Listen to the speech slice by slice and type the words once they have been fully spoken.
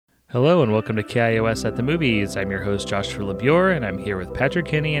Hello and welcome to KIOS at the Movies. I'm your host Joshua LeBure, and I'm here with Patrick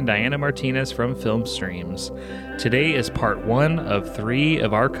Kinney and Diana Martinez from Film Streams. Today is part 1 of 3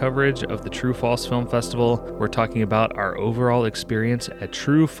 of our coverage of the True False Film Festival. We're talking about our overall experience at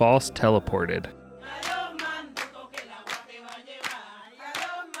True False Teleported.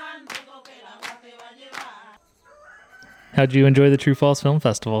 How'd you enjoy the True False Film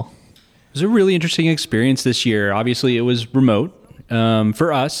Festival? It was a really interesting experience this year. Obviously, it was remote.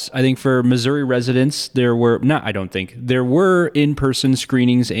 For us, I think for Missouri residents, there were in-person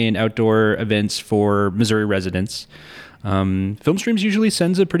screenings and outdoor events for Missouri residents. Film Streams usually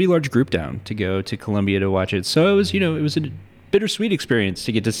sends a pretty large group down to go to Columbia to watch it. So it was a bittersweet experience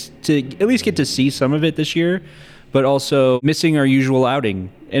to get to at least get to see some of it this year, but also missing our usual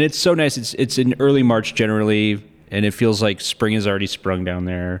outing. And it's so nice. It's in early March generally, and it feels like spring has already sprung down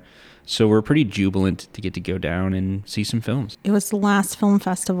there. So we're pretty jubilant to get to go down and see some films. It was the last film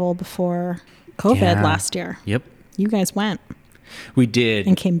festival before COVID last year. Yep. You guys went. We did.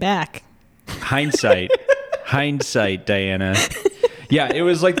 And came back. Hindsight, Diana. Yeah, it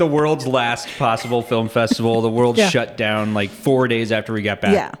was like the world's last possible film festival. The world shut down like 4 days after we got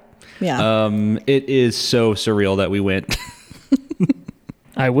back. Yeah. It is so surreal that we went.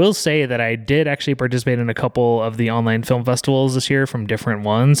 I will say that I did actually participate in a couple of the online film festivals this year from different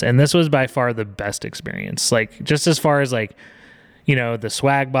ones, and this was by far the best experience. Like, just as far as like, the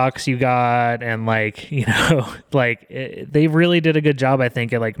swag box you got, and they really did a good job, I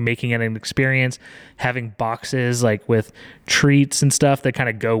think, at like making it an experience, having boxes like with treats and stuff that kind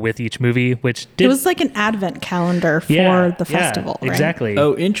of go with each movie, it was like an advent calendar for the festival. Right? Exactly.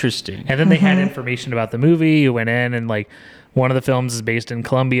 Oh, interesting. And then they had information about the movie. You went in and like, one of the films is based in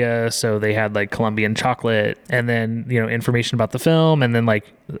Colombia, so they had like Colombian chocolate, and then, information about the film, and then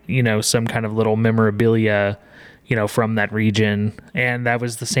like, some kind of little memorabilia, from that region. And that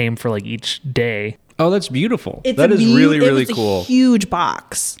was the same for like each day. Oh, that's beautiful. That is really, really cool. A huge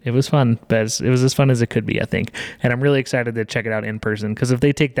box. It was fun, but it was as fun as it could be, I think. And I'm really excited to check it out in person, because if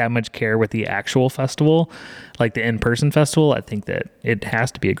they take that much care with the actual festival, like the in-person festival, I think that it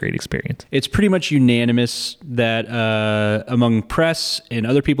has to be a great experience. It's pretty much unanimous that among press and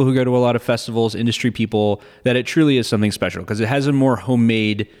other people who go to a lot of festivals, industry people, that it truly is something special, because it has a more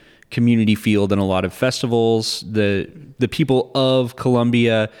homemade community feel than a lot of festivals. The people of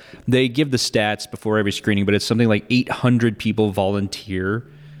Columbia, they give the stats before every screening, but it's something like 800 people volunteer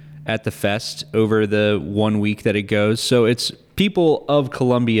at the fest over the 1 week that it goes. So it's people of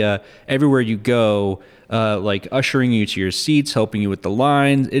Columbia everywhere you go, like ushering you to your seats, helping you with the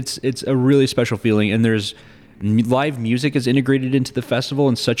lines. It's a really special feeling, and there's live music is integrated into the festival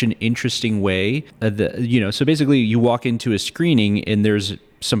in such an interesting way. So basically you walk into a screening and there's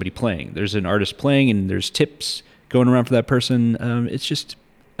somebody playing. There's an artist playing, and there's tips going around for that person. It's just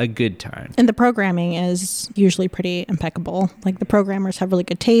a good time. And the programming is usually pretty impeccable. Like, the programmers have really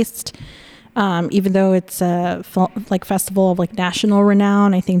good taste. Even though it's a festival of like national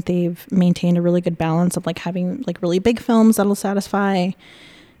renown, I think they've maintained a really good balance of like having like really big films that'll satisfy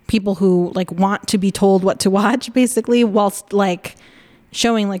people who like want to be told what to watch, basically, whilst like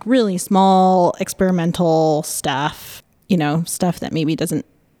showing like really small experimental stuff, stuff that maybe doesn't,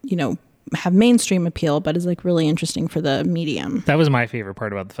 have mainstream appeal, but is like really interesting for the medium. That was my favorite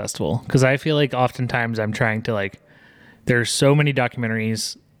part about the festival, because I feel like oftentimes I'm trying to like, there's so many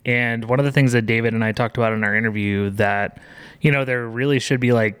documentaries, and one of the things that David and I talked about in our interview that, there really should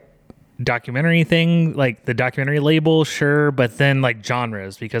be like documentary thing, like the documentary label, sure, but then like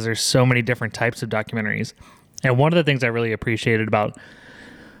genres, because there's so many different types of documentaries. And one of the things I really appreciated about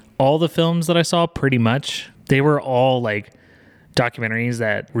all the films that I saw, pretty much, they were all like documentaries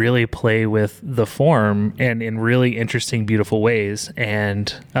that really play with the form and in really interesting, beautiful ways.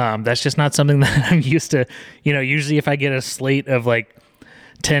 And that's just not something that I'm used to. Usually if I get a slate of like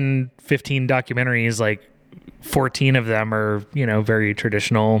 10, 15 documentaries, like 14 of them are, very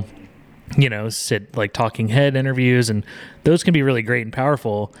traditional, like talking head interviews, and those can be really great and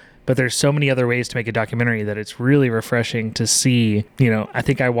powerful. But there's so many other ways to make a documentary that it's really refreshing to see. I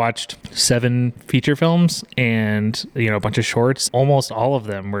think I watched 7 feature films and, a bunch of shorts. Almost all of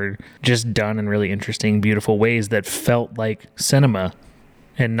them were just done in really interesting, beautiful ways that felt like cinema,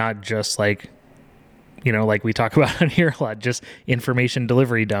 and not just like, like we talk about on here a lot, just information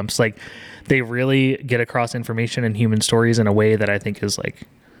delivery dumps. Like, they really get across information and human stories in a way that I think is like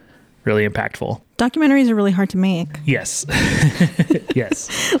really impactful. Documentaries are really hard to make. Yes.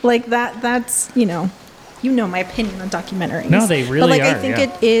 Yes. Like that's, my opinion on documentaries. No, they really but like, are. I think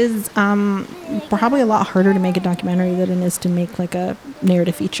it is probably a lot harder to make a documentary than it is to make like a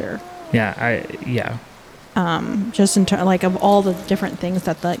narrative feature. Yeah. just in terms like of all the different things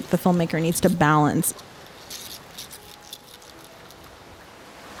that the filmmaker needs to balance.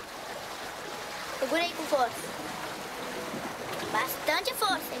 Segura aí com força. Bastante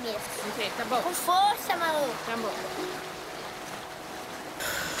força mesmo. Ok, tá bom. Com força, maluco. Tá bom.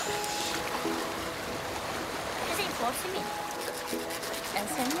 Sem força mesmo.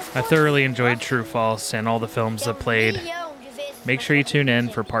 Essa é a minha I thoroughly enjoyed True False and all the films that played. Make sure you tune in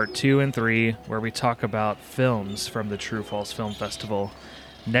for part 2 and 3, where we talk about films from the True False Film Festival.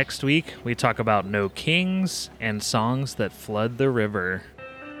 Next week, we talk about No Kings and Songs That Flood the River.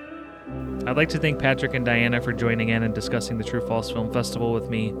 I'd like to thank Patrick and Diana for joining in and discussing the True False Film Festival with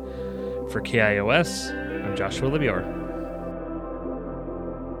me. For KIOS, I'm Joshua LeBior.